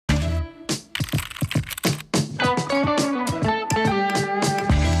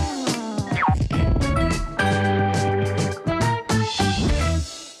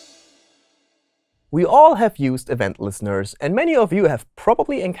We all have used event listeners, and many of you have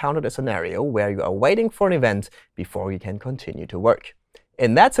probably encountered a scenario where you are waiting for an event before you can continue to work.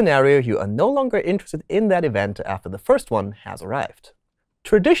 In that scenario, you are no longer interested in that event after the first one has arrived.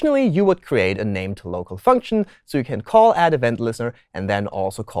 Traditionally, you would create a named local function, so you can call add event listener and then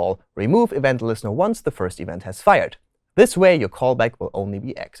also call remove event listener once the first event has fired. This way, your callback will only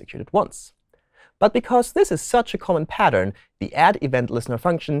be executed once. But because this is such a common pattern, the add event listener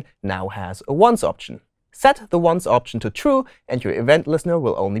function now has a once option. Set the once option to true, and your event listener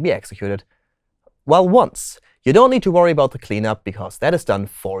will only be executed, well, once. You don't need to worry about the cleanup, because that is done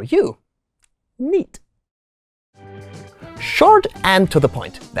for you. Neat. Short and to the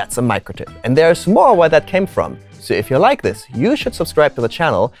point. That's a micro tip. And there's more where that came from. So if you like this, you should subscribe to the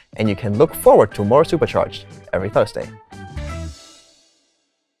channel, and you can look forward to more Supercharged every Thursday.